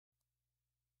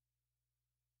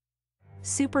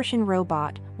SUPERSHINE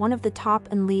Robot, one of the top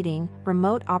and leading,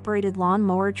 remote-operated lawn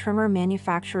mower trimmer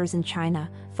manufacturers in China,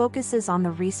 focuses on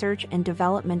the research and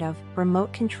development of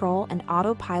remote control and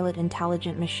autopilot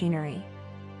intelligent machinery.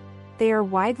 They are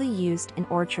widely used in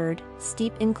orchard,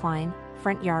 steep incline,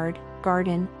 front yard,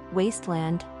 garden,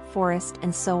 wasteland, forest,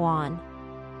 and so on.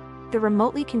 The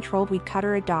remotely controlled weed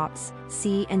cutter adopts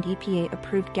C and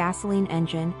EPA-approved gasoline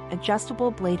engine, adjustable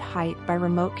blade height by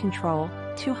remote control,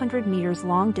 200 meters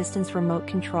long-distance remote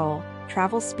control,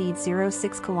 travel speed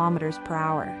 0.6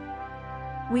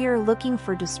 km/h. We are looking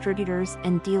for distributors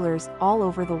and dealers all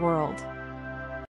over the world.